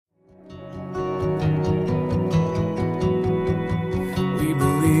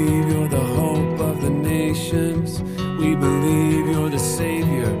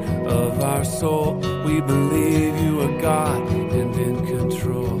soul. We believe you are God and in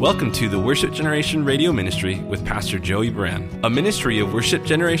control. Welcome to the Worship Generation Radio Ministry with Pastor Joey Brand, a ministry of Worship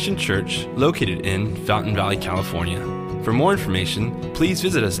Generation Church located in Fountain Valley, California. For more information, please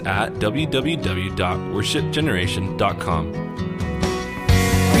visit us at www.worshipgeneration.com. We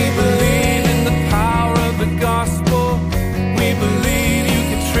believe in the power of the gospel. We believe you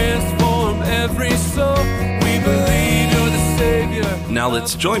can transform every soul. We believe you're the Savior. Now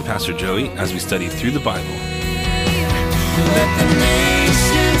let's join Pastor Joey as we study through the Bible. Let the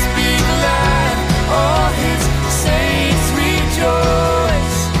nations be glad, all his saints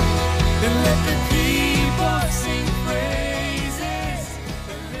rejoice, and let the people sing praises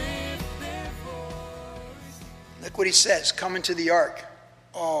and lift their voice. Look what he says, come into the ark.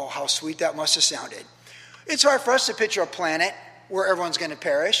 Oh, how sweet that must have sounded. It's hard for us to picture a planet where everyone's going to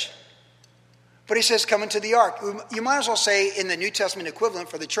perish. But he says, come into the ark. You might as well say in the New Testament equivalent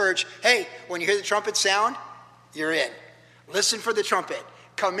for the church, hey, when you hear the trumpet sound, you're in. Listen for the trumpet.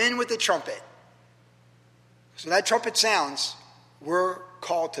 Come in with the trumpet. So that trumpet sounds, we're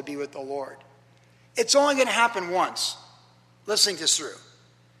called to be with the Lord. It's only going to happen once. Let's think this through.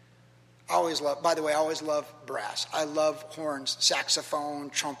 I always love brass. I love horns, saxophone,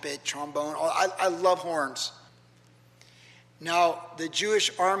 trumpet, trombone. I love horns. Now, the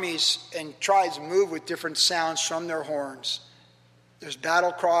Jewish armies and tribes move with different sounds from their horns. There's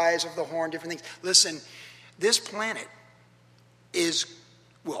battle cries of the horn, different things. Listen, this planet the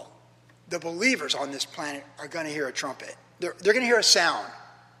believers on this planet are going to hear a trumpet. They're going to hear a sound.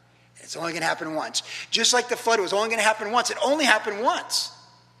 It's only going to happen once. Just like the flood, it was only going to happen once. It only happened once.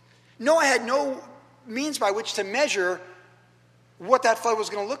 Noah had no means by which to measure what that flood was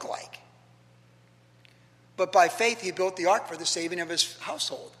going to look like. But by faith, he built the ark for the saving of his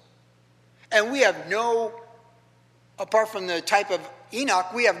household. And we have apart from the type of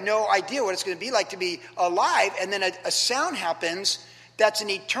Enoch, we have no idea what it's going to be like to be alive. And then a sound happens that's an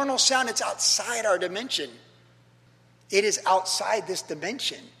eternal sound. It's outside our dimension. It is outside this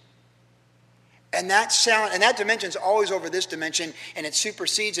dimension. And that sound, and that dimension is always over this dimension, and it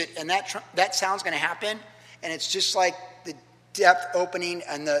supersedes it. And that sound's going to happen, and it's just like the depth opening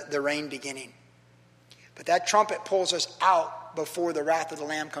and the rain beginning. But that trumpet pulls us out before the wrath of the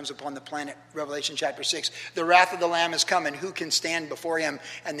Lamb comes upon the planet. Revelation chapter 6. The wrath of the Lamb is come, and who can stand before him?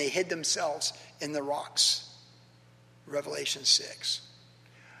 And they hid themselves in the rocks. Revelation 6.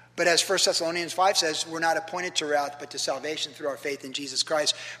 But as 1 Thessalonians 5 says, we're not appointed to wrath, but to salvation through our faith in Jesus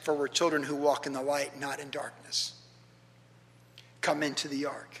Christ. For we're children who walk in the light, not in darkness. Come into the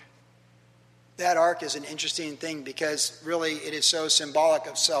ark. That ark is an interesting thing because really it is so symbolic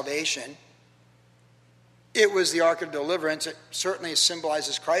of salvation. It was the ark of deliverance. It certainly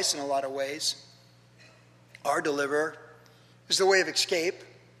symbolizes Christ in a lot of ways. Our deliverer is the way of escape.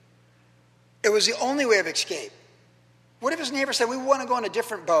 It was the only way of escape. What if his neighbor said, we want to go on a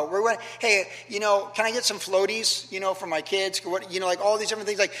different boat? Hey, can I get some floaties, for my kids? Like all these different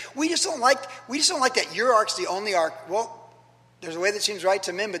things. Like, we just don't like that your ark's the only ark. Well, there's a way that seems right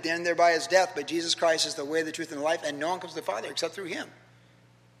to men, but the end thereby is death. But Jesus Christ is the way, the truth, and the life, and no one comes to the Father except through him.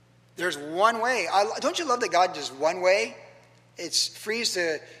 There's one way. Don't you love that God does one way? It frees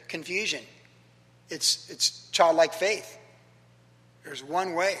the confusion. It's childlike faith. There's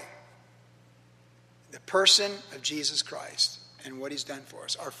one way. The person of Jesus Christ and what he's done for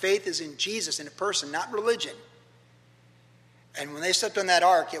us. Our faith is in Jesus, in a person, not religion. And when they stepped on that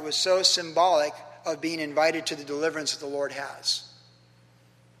ark, it was so symbolic of being invited to the deliverance that the Lord has.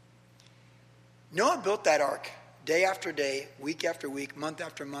 Noah built that ark day after day, week after week, month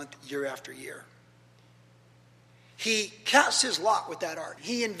after month, year after year. He cast his lot with that ark.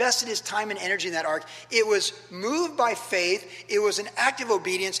 He invested his time and energy in that ark. It was moved by faith. It was an act of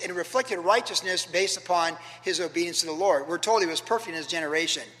obedience, and it reflected righteousness based upon his obedience to the Lord. We're told he was perfect in his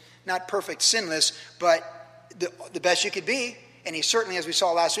generation. Not perfect, sinless, but the best you could be. And he certainly, as we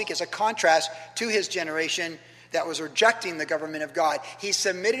saw last week, is a contrast to his generation that was rejecting the government of God. He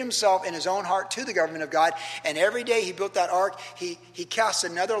submitted himself in his own heart to the government of God, and every day he built that ark, he cast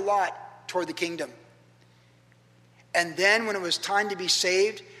another lot toward the kingdom. And then when it was time to be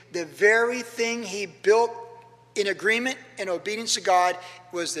saved, the very thing he built in agreement and obedience to God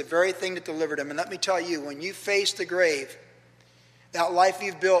was the very thing that delivered him. And let me tell you, when you face the grave, that life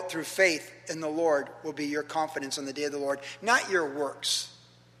you've built through faith in the Lord will be your confidence on the day of the Lord, not your works.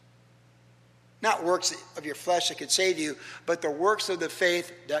 Not works of your flesh that could save you, but the works of the faith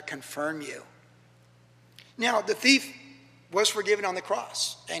that confirm you. Now, the thief was forgiven on the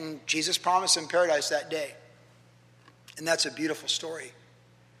cross, and Jesus promised him paradise that day. And that's a beautiful story.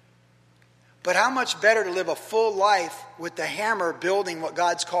 But how much better to live a full life with the hammer building what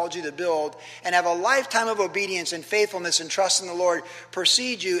God's called you to build, and have a lifetime of obedience and faithfulness and trust in the Lord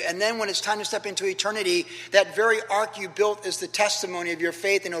precede you, and then when it's time to step into eternity, that very ark you built is the testimony of your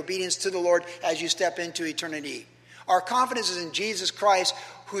faith and obedience to the Lord as you step into eternity. Our confidence is in Jesus Christ,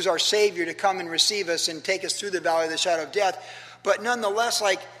 who's our Savior, to come and receive us and take us through the valley of the shadow of death. But nonetheless,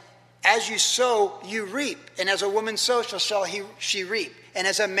 like, as you sow, you reap. And as a woman sows, shall she reap. And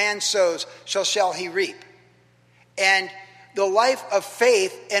as a man sows, shall he reap. And the life of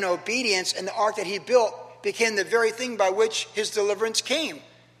faith and obedience and the ark that he built became the very thing by which his deliverance came.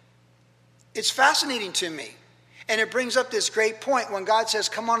 It's fascinating to me. And it brings up this great point. When God says,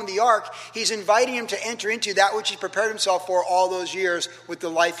 come on in the ark, he's inviting him to enter into that which he prepared himself for all those years with the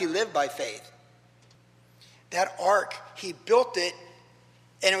life he lived by faith. That ark, he built it,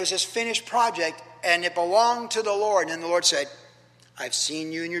 and it was his finished project, and it belonged to the Lord. And the Lord said, I've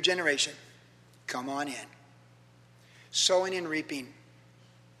seen you in your generation. Come on in. Sowing and reaping.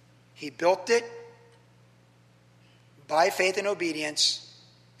 He built it by faith and obedience,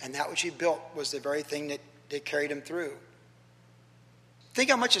 and that which he built was the very thing that carried him through. Think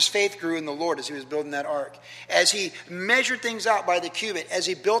how much his faith grew in the Lord as he was building that ark. As he measured things out by the cubit, as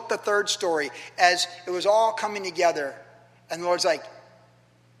he built the third story, as it was all coming together. And the Lord's like,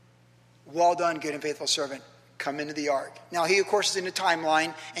 well done, good and faithful servant. Come into the ark. Now he, of course, is in a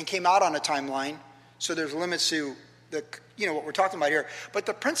timeline and came out on a timeline. So there's limits to what we're talking about here. But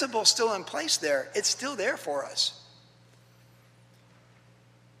the principle is still in place there. It's still there for us.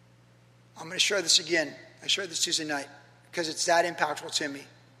 I'm going to share this again. I shared this Tuesday night because it's that impactful to me.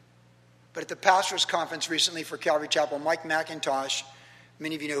 But at the pastors' conference recently for Calvary Chapel, Mike McIntosh,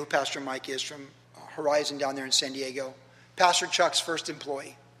 many of you know who Pastor Mike is from Horizon down there in San Diego, Pastor Chuck's first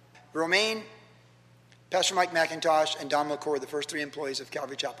employee. Romaine, Pastor Mike McIntosh, and Don McCord, the first three employees of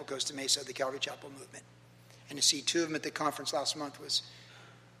Calvary Chapel Costa Mesa, the Calvary Chapel movement. And to see two of them at the conference last month was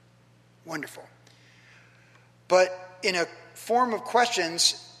wonderful. But in a form of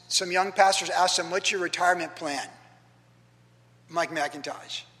questions, some young pastors asked him, what's your retirement plan? Mike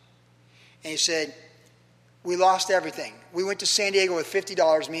McIntosh. And he said, we lost everything. We went to San Diego with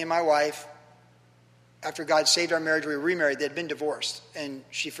 $50, me and my wife. After God saved our marriage, we were remarried. They had been divorced, and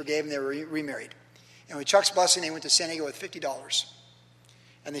she forgave them. They were remarried. And with Chuck's blessing, they went to San Diego with $50.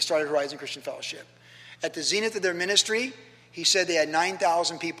 And they started Horizon Christian Fellowship. At the zenith of their ministry, he said they had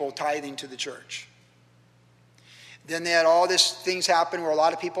 9,000 people tithing to the church. Then they had all these things happen where a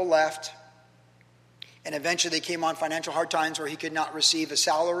lot of people left. And eventually they came on financial hard times where he could not receive a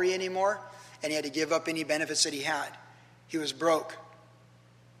salary anymore. And he had to give up any benefits that he had. He was broke.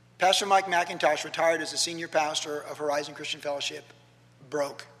 Pastor Mike McIntosh retired as the senior pastor of Horizon Christian Fellowship.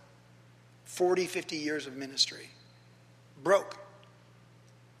 Broke. 40, 50 years of ministry. Broke.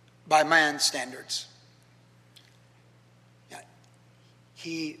 By man's standards.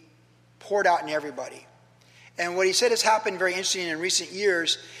 He poured out in everybody. And what he said has happened very interesting in recent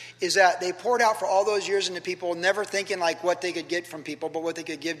years is that they poured out for all those years into people, never thinking like what they could get from people, but what they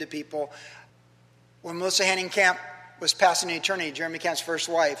could give to people. When Melissa Hanning Camp was passing eternity, Jeremy Camp's first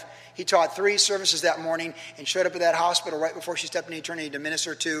wife, he taught 3 services that morning and showed up at that hospital right before she stepped into eternity to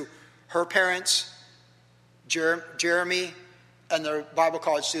minister to her parents, Jeremy, and the Bible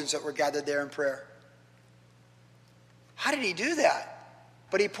college students that were gathered there in prayer. How did he do that?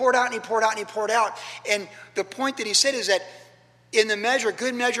 But he poured out and he poured out and he poured out. And the point that he said is that in the measure,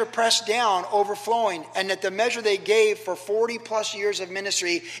 good measure pressed down, overflowing, and that the measure they gave for 40 plus years of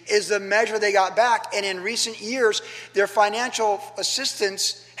ministry is the measure they got back. And in recent years, their financial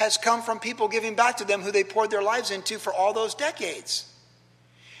assistance has come from people giving back to them who they poured their lives into for all those decades.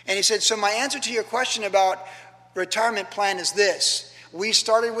 And he said, so my answer to your question about retirement plan is this. We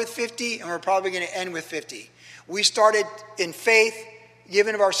started with 50 and we're probably going to end with 50. We started in faith,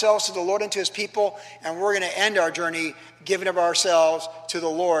 giving of ourselves to the Lord and to his people, and we're going to end our journey giving of ourselves to the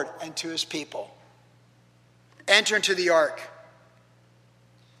Lord and to his people. Enter into the ark.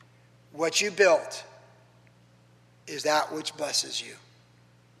 What you built is that which blesses you.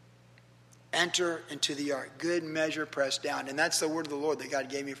 Enter into the ark. Good measure pressed down. And that's the word of the Lord that God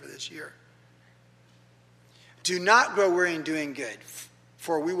gave me for this year. Do not grow weary in doing good,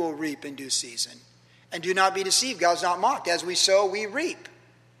 for we will reap in due season. And do not be deceived. God's not mocked. As we sow, we reap.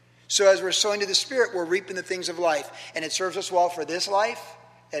 So as we're sowing to the Spirit, we're reaping the things of life. And it serves us well for this life,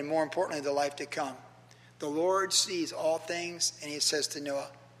 and more importantly, the life to come. The Lord sees all things, and he says to Noah,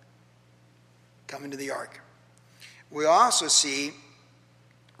 come into the ark. We also see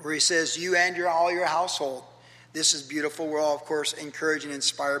where he says, you and all your household. This is beautiful. We're all, of course, encouraged and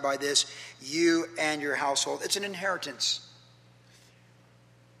inspired by this. You and your household. It's an inheritance.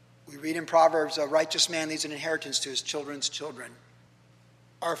 We read in Proverbs, a righteous man leaves an inheritance to his children's children.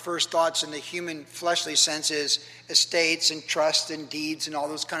 Our first thoughts in the human fleshly sense is estates and trust and deeds and all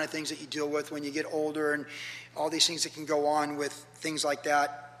those kind of things that you deal with when you get older and all these things that can go on with things like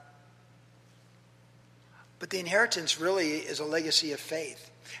that. But the inheritance really is a legacy of faith.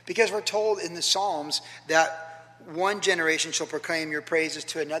 Because we're told in the Psalms that one generation shall proclaim your praises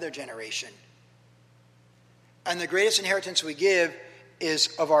to another generation. And the greatest inheritance we give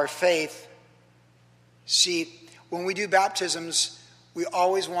is of our faith. See, when we do baptisms, we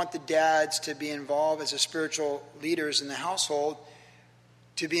always want the dads to be involved as the spiritual leaders in the household,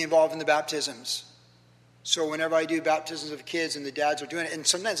 to be involved in the baptisms. So whenever I do baptisms of kids and the dads are doing it, and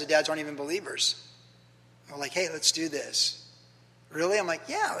sometimes the dads aren't even believers. They're like, hey, let's do this. Really? I'm like,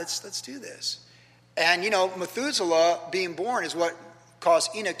 yeah, let's do this. And, Methuselah being born is what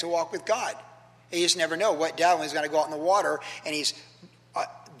caused Enoch to walk with God. You just never know what dad, when he's going to go out in the water and he's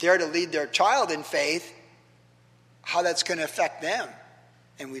there to lead their child in faith, how that's going to affect them.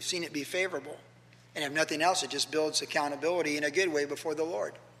 And we've seen it be favorable. And if nothing else, it just builds accountability in a good way before the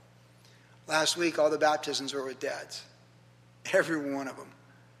Lord. Last week, all the baptisms were with dads. Every one of them.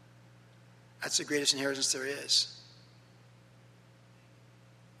 That's the greatest inheritance there is.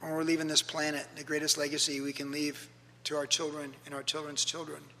 When we're leaving this planet, the greatest legacy we can leave to our children and our children's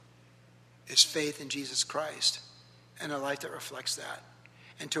children is faith in Jesus Christ and a life that reflects that.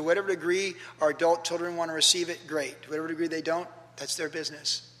 And to whatever degree our adult children want to receive it, great. To whatever degree they don't, that's their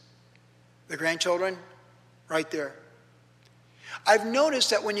business. The grandchildren, right there. I've noticed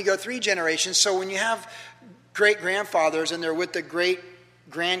that when you go 3 generations, so when you have great-grandfathers and they're with the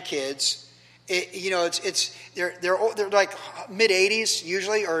great-grandkids, they're like mid-80s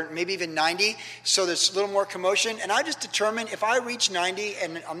usually, or maybe even 90, so there's a little more commotion. And I just determine if I reach 90,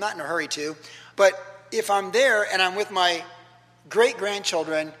 and I'm not in a hurry to, but if I'm there and I'm with my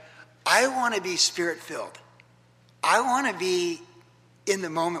great-grandchildren, I want to be spirit-filled. I want to be in the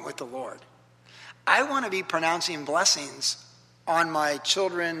moment with the Lord. I want to be pronouncing blessings on my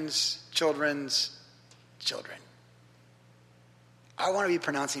children's children's children. I want to be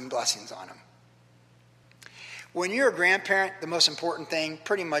pronouncing blessings on them. When you're a grandparent, the most important thing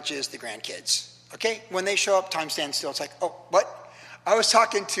pretty much is the grandkids. Okay? When they show up, time stands still. It's like, oh, what? I was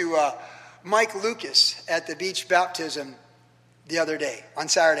talking to Mike Lucas at the beach baptism the other day, on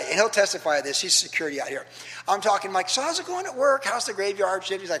Saturday, and he'll testify to this. He's security out here. I'm talking, Mike, so how's it going at work? How's the graveyard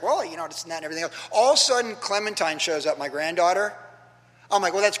shift? He's like, well, this and that and everything else. All of a sudden, Clementine shows up, my granddaughter. I'm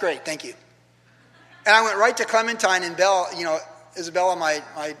like, well, that's great. Thank you. And I went right to Clementine and Belle, Isabella,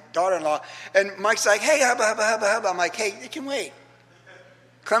 my daughter-in-law, and Mike's like, hey, hubba, hubba, hubba, hubba. I'm like, hey, it can wait.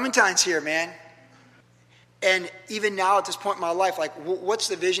 Clementine's here, man. And even now at this point in my life, like, what's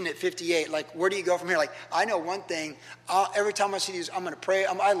the vision at 58? Like, where do you go from here? Like, I know one thing. Every time I see these, I'm going to pray.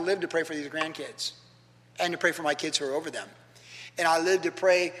 I live to pray for these grandkids and to pray for my kids who are over them. And I live to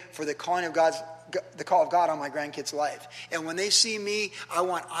pray for the call of God on my grandkids' life. And when they see me, I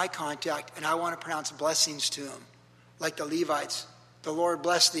want eye contact, and I want to pronounce blessings to them. Like the Levites, the Lord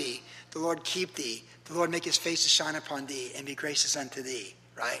bless thee, the Lord keep thee, the Lord make his face to shine upon thee and be gracious unto thee,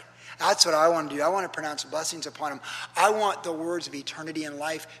 right? That's what I want to do. I want to pronounce blessings upon them. I want the words of eternity and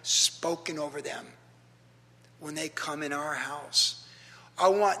life spoken over them when they come in our house. I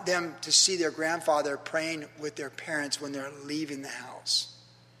want them to see their grandfather praying with their parents when they're leaving the house.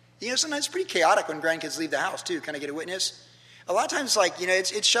 Sometimes it's pretty chaotic when grandkids leave the house too. Can I get a witness? A lot of times,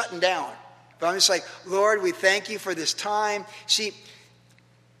 it's shutting down. But I'm just like, Lord, we thank you for this time. See,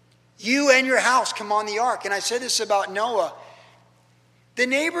 you and your house come on the ark. And I said this about Noah. The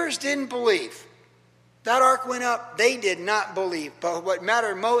neighbors didn't believe. That ark went up. They did not believe. But what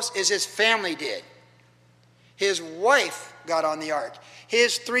mattered most is his family did. His wife got on the ark.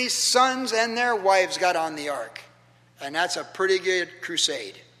 His 3 sons and their wives got on the ark. And that's a pretty good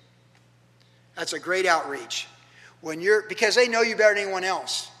crusade. That's a great outreach. Because they know you better than anyone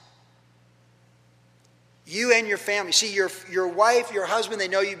else. You and your family. See, your wife, your husband, they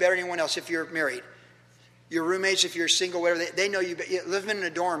know you better than anyone else if you're married. Your roommates, if you're single, whatever, they know you. Living in a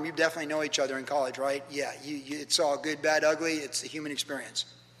dorm, you definitely know each other in college, right? Yeah, it's all good, bad, ugly. It's the human experience.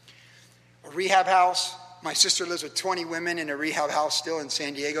 A rehab house. My sister lives with 20 women in a rehab house still in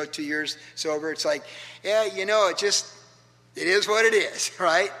San Diego, 2 years sober. It's like, yeah, it is what it is,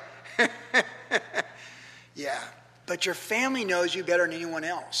 right? Yeah. But your family knows you better than anyone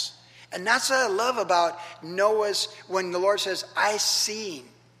else. And that's what I love about Noah's, when the Lord says, I have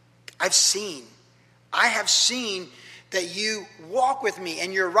seen that you walk with me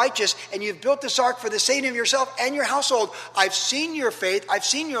and you're righteous and you've built this ark for the saving of yourself and your household. I've seen your faith. I've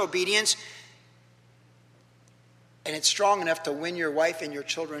seen your obedience. and it's strong enough to win your wife and your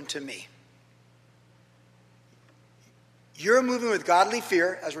children to me. Your moving with godly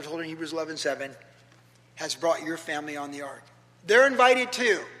fear, as we're told in Hebrews 11:7, has brought your family on the ark. They're invited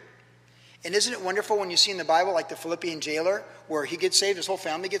too. And isn't it wonderful when you see in the Bible, like the Philippian jailer, where he gets saved, his whole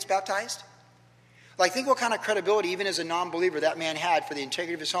family gets baptized? Like, think what kind of credibility, even as a non-believer, that man had for the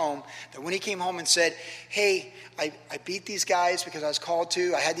integrity of his home, that when he came home and said, hey, I beat these guys because I was called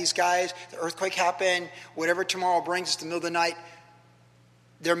to, I had these guys, the earthquake happened, whatever tomorrow brings, it's the middle of the night,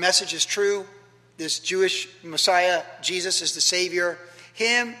 their message is true, this Jewish Messiah, Jesus, is the Savior.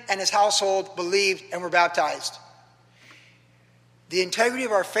 Him and his household believed and were baptized. The integrity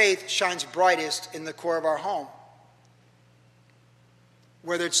of our faith shines brightest in the core of our home,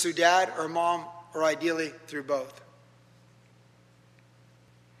 whether it's through dad or mom, or ideally through both.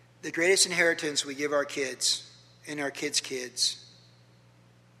 The greatest inheritance we give our kids and our kids' kids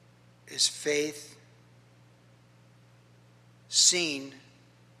is faith seen,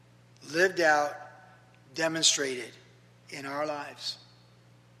 lived out, demonstrated in our lives.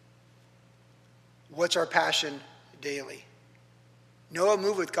 What's our passion daily? Noah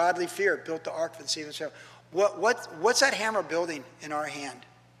moved with godly fear, built the ark for the saving of himself. What's that hammer building in our hand?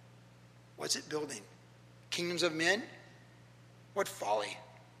 What's it building? Kingdoms of men? What folly.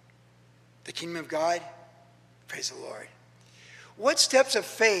 The kingdom of God? Praise the Lord. What steps of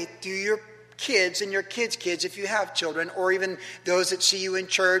faith do your kids and your kids' kids, if you have children, or even those that see you in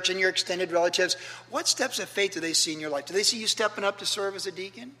church and your extended relatives, what steps of faith do they see in your life? Do they see you stepping up to serve as a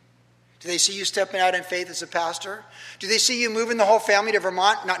deacon? Do they see you stepping out in faith as a pastor? Do they see you moving the whole family to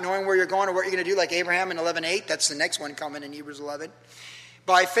Vermont, not knowing where you're going or what you're going to do, like Abraham in 11:8? That's the next one coming in Hebrews 11.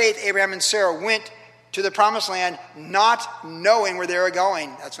 By faith, Abraham and Sarah went to the promised land not knowing where they were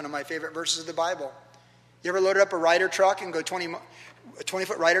going. That's one of my favorite verses of the Bible. You ever loaded up a Ryder truck and go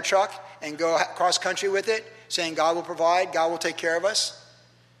 20-foot Ryder truck and go cross country with it, saying God will provide, God will take care of us?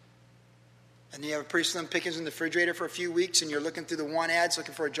 And you have a pretty slim pickings in the refrigerator for a few weeks and you're looking through the want ads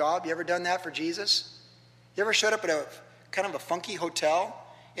looking for a job. You ever done that for Jesus? You ever showed up at a kind of a funky hotel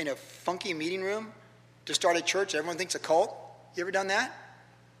in a funky meeting room to start a church everyone thinks a cult? You ever done that?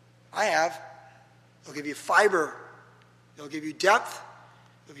 I have. It'll give you fiber. It'll give you depth.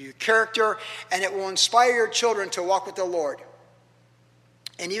 It'll give you character. And it will inspire your children to walk with the Lord.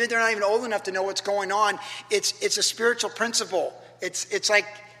 And even if they're not even old enough to know what's going on, it's a spiritual principle. It's like,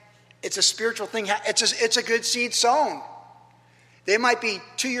 it's a spiritual thing. It's a good seed sown. They might be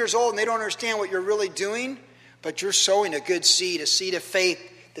 2 years old and they don't understand what you're really doing, but you're sowing a good seed, a seed of faith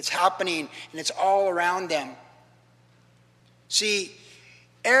that's happening, and it's all around them. See,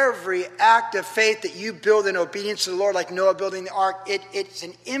 every act of faith that you build in obedience to the Lord, like Noah building the ark, it's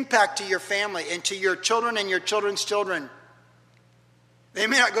an impact to your family and to your children and your children's children. They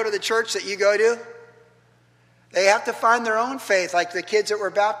may not go to the church that you go to. They have to find their own faith, like the kids that were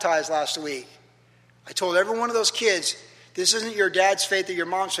baptized last week. I told every one of those kids, this isn't your dad's faith or your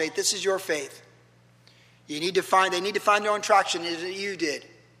mom's faith, this is your faith. They need to find their own traction as you did.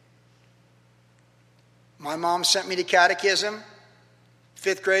 My mom sent me to catechism.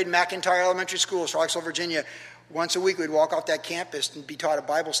 5th grade, McIntyre Elementary School, Charlottesville, Virginia. Once a week, we'd walk off that campus and be taught a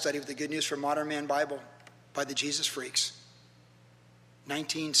Bible study with the Good News for Modern Man Bible by the Jesus Freaks.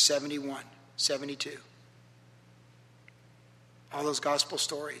 1971, 72. All those gospel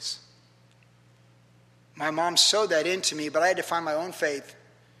stories. My mom sewed that into me, but I had to find my own faith.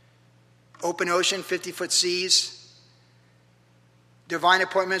 Open ocean, 50-foot seas, divine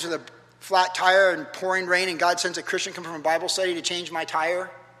appointments with a flat tire and pouring rain, and God sends a Christian come from a Bible study to change my tire.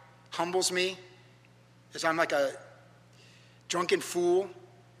 Humbles me as I'm like a drunken fool.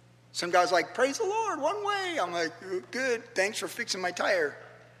 Some guy's like, praise the Lord, one way. I'm like, good, thanks for fixing my tire.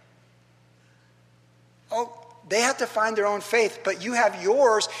 Oh, they have to find their own faith, but you have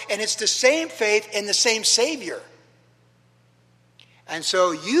yours, and it's the same faith in the same Savior. And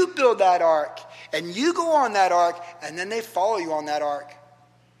so you build that ark, and you go on that ark, and then they follow you on that ark.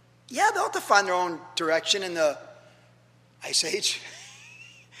 Yeah, they'll have to find their own direction in the Ice Age.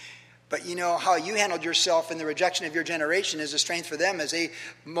 But you know how you handled yourself in the rejection of your generation is a strength for them as they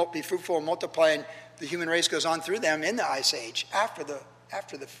be fruitful and multiply, and the human race goes on through them in the Ice Age after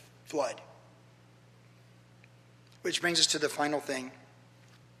the flood. Which brings us to the final thing.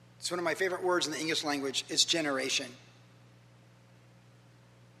 It's one of my favorite words in the English language. It's generation.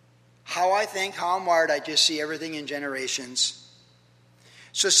 How I think, how I'm wired, I just see everything in generations.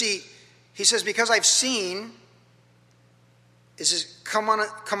 So see, he says, because I've seen, it says, come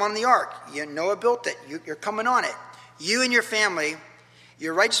on the ark. Noah built it. You're coming on it. You and your family,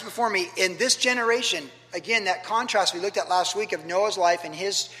 you're righteous before me in this generation. again, that contrast we looked at last week of Noah's life and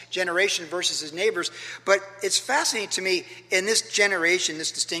his generation versus his neighbors. But it's fascinating to me in this generation,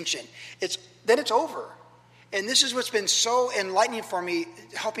 this distinction, it's over. And this is what's been so enlightening for me,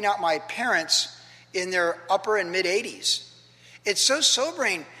 helping out my parents in their upper and mid 80s. It's so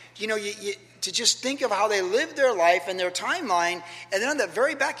sobering, to just think of how they lived their life and their timeline, and then on the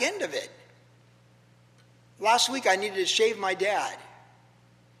very back end of it. Last week I needed to shave my dad.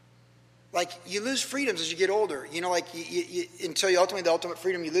 Like, you lose freedoms as you get older. Until you ultimately, the ultimate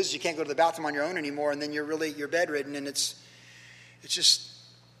freedom you lose is you can't go to the bathroom on your own anymore, and then you're bedridden, and it's just,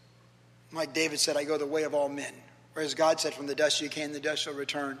 like David said, I go the way of all men. Whereas God said, from the dust you came, the dust shall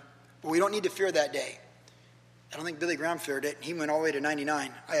return. But we don't need to fear that day. I don't think Billy Graham feared it. He went all the way to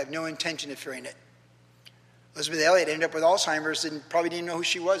 99. I have no intention of fearing it. Elizabeth Elliot ended up with Alzheimer's and probably didn't know who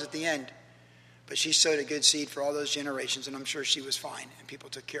she was at the end. But she sowed a good seed for all those generations, and I'm sure she was fine, and people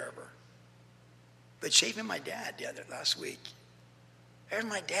took care of her. But shaving my dad last week. There's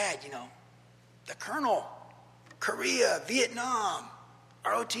my dad, the colonel, Korea, Vietnam,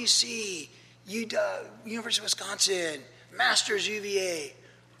 ROTC, UW, University of Wisconsin, Masters UVA,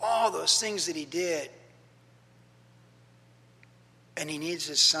 all those things that he did. And he needs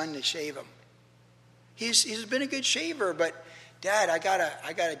his son to shave him. He's been a good shaver, but Dad, I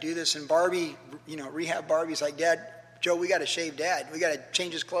gotta do this. And Barbie, rehab Barbie's like, Dad, Joe, we gotta shave Dad. We gotta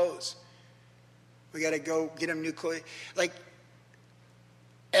change his clothes. We gotta go get him new clothes.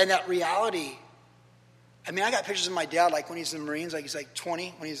 And that reality. I got pictures of my dad, like when he's in the Marines, he's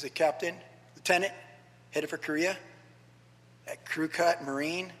 20, when he's the captain, lieutenant, headed for Korea. That crew cut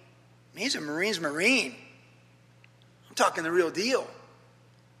Marine. He's a Marine. I'm talking the real deal.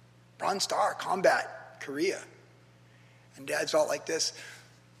 Bronze Star, combat, Korea. And Dad's all like this.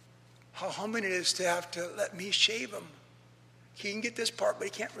 How humbling it is to have to let me shave him. He can get this part, but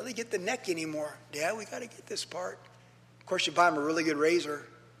he can't really get the neck anymore. Dad, we got to get this part. Of course, you buy him a really good razor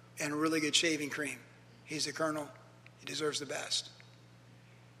and a really good shaving cream. He's the colonel. He deserves the best.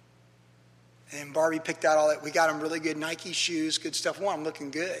 And Barbie picked out all that. We got him really good Nike shoes, good stuff. Well, I'm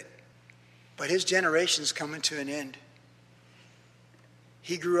looking good. But his generation's coming to an end.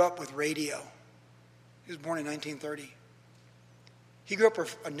 He grew up with radio. He was born in 1930. He grew up where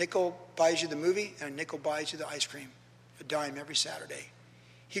a nickel buys you the movie and a nickel buys you the ice cream. A dime every Saturday.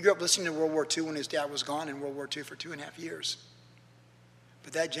 He grew up listening to World War II when his dad was gone in World War II for 2.5 years.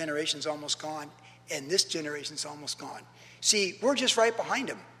 But that generation's almost gone, and this generation's almost gone. See, we're just right behind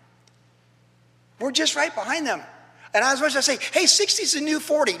him. We're just right behind them. And I was about to say, hey, 60's the new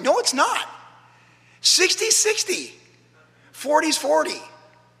 40. No, it's not. 60's 60. 40's 40.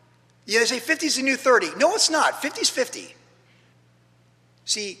 They say 50's the new 30. No, it's not. 50's 50.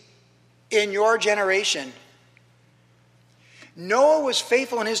 See, in your generation, Noah was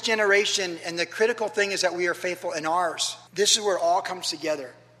faithful in his generation, and the critical thing is that we are faithful in ours. This is where it all comes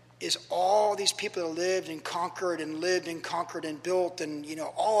together, is all these people that lived and conquered and built, and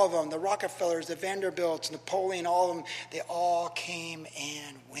all of them, the Rockefellers, the Vanderbilts, Napoleon, all of them, they all came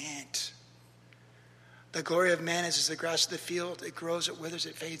and went. The glory of man is as the grass of the field. It grows, it withers,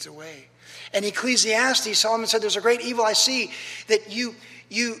 it fades away. And Ecclesiastes, Solomon said, there's a great evil I see, that you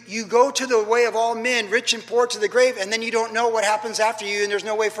go to the way of all men, rich and poor, to the grave, and then you don't know what happens after you, and there's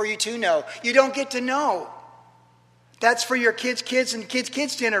no way for you to know. You don't get to know. That's for your kids' kids and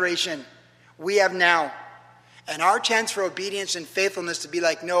kids' generation. We have now. And our chance for obedience and faithfulness to be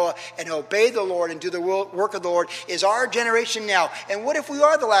like Noah and obey the Lord and do the work of the Lord is our generation now. And what if we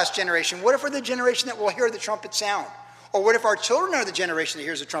are the last generation? What if we're the generation that will hear the trumpet sound? Or what if our children are the generation that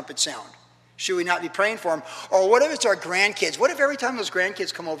hears the trumpet sound? Should we not be praying for them? Or what if it's our grandkids? What if every time those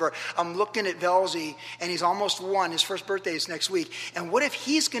grandkids come over, I'm looking at Velzy, and he's almost 1. His first birthday is next week. And what if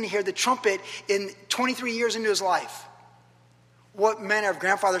he's going to hear the trumpet in 23 years into his life? What manner of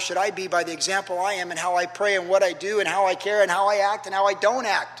grandfather should I be by the example I am, and how I pray and what I do and how I care and how I act and how I don't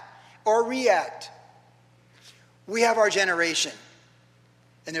act or react? We have our generation,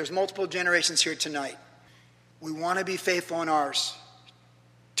 and there's multiple generations here tonight. We want to be faithful in ours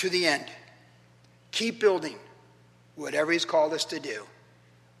to the end. Keep building whatever he's called us to do.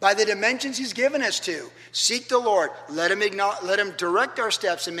 By the dimensions he's given us to. Seek the Lord. Let him direct our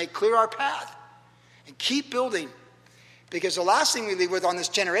steps and make clear our path. And keep building. Because the last thing we leave with on this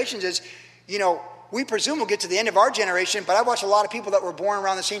generation is, we presume we'll get to the end of our generation, but I watch a lot of people that were born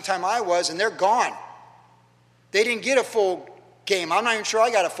around the same time I was, and they're gone. They didn't get a full game. I'm not even sure I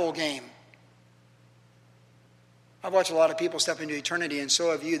got a full game. I've watched a lot of people step into eternity, and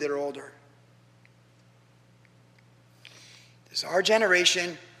so have you that are older. This is our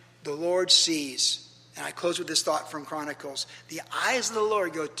generation. The Lord sees. And I close with this thought from Chronicles. The eyes of the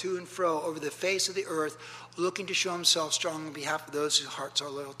Lord go to and fro over the face of the earth, looking to show himself strong on behalf of those whose hearts are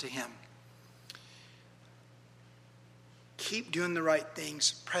loyal to him. Keep doing the right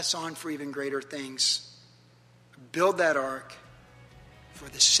things. Press on for even greater things. Build that ark for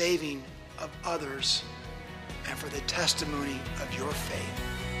the saving of others and for the testimony of your faith.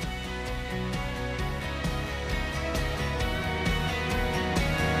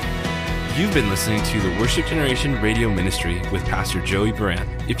 You've been listening to the Worship Generation Radio Ministry with Pastor Joey Baran.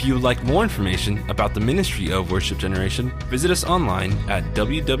 If you would like more information about the ministry of Worship Generation, visit us online at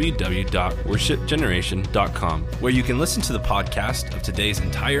www.worshipgeneration.com, where you can listen to the podcast of today's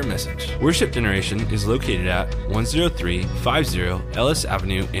entire message. Worship Generation is located at 10350 Ellis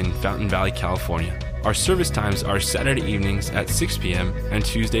Avenue in Fountain Valley, California. Our service times are Saturday evenings at 6 p.m. and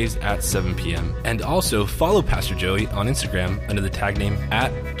Tuesdays at 7 p.m. And also follow Pastor Joey on Instagram under the tag name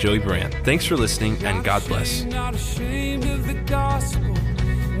 @JoeyBaran. Thanks for listening, and God bless. Not ashamed of the gospel.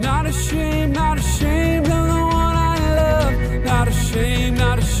 Not ashamed of the one I love. Not ashamed